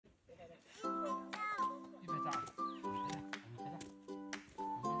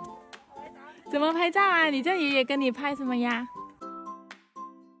怎么拍照啊？你叫爷爷跟你拍什么呀？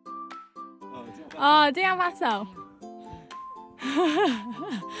哦，这样放手。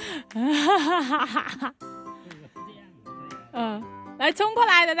来冲过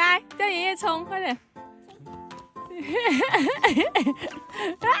来的，来叫爷爷冲，快点！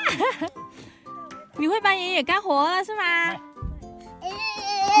你会帮爷爷干活了是吗？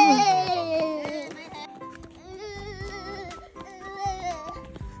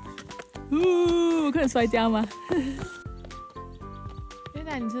快点摔跤吗？现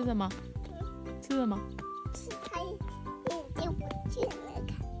在你吃什么？吃什么？吃它眼睛不见了，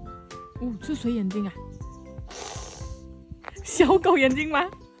看。哦，吃谁眼睛啊？小狗眼睛吗？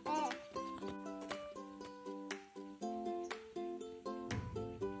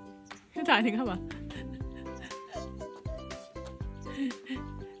打你干嘛？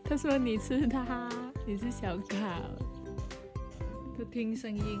他说你吃它，你是小狗。他听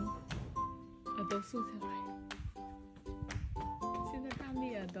声音，耳朵竖起来。现在大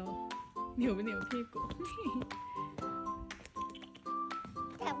力耳朵，扭不扭屁股？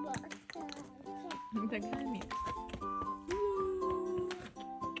你在看你。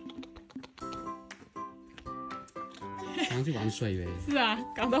想去玩水呗。是啊，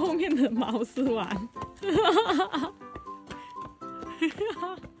搞到后面的毛丝玩。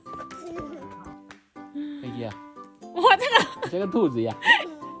飞机啊！哇，这个兔子呀，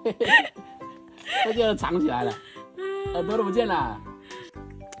这就藏起来了，耳朵都不见了。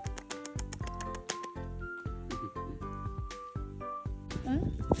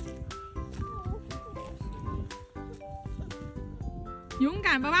勇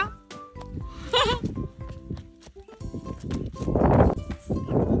敢宝宝。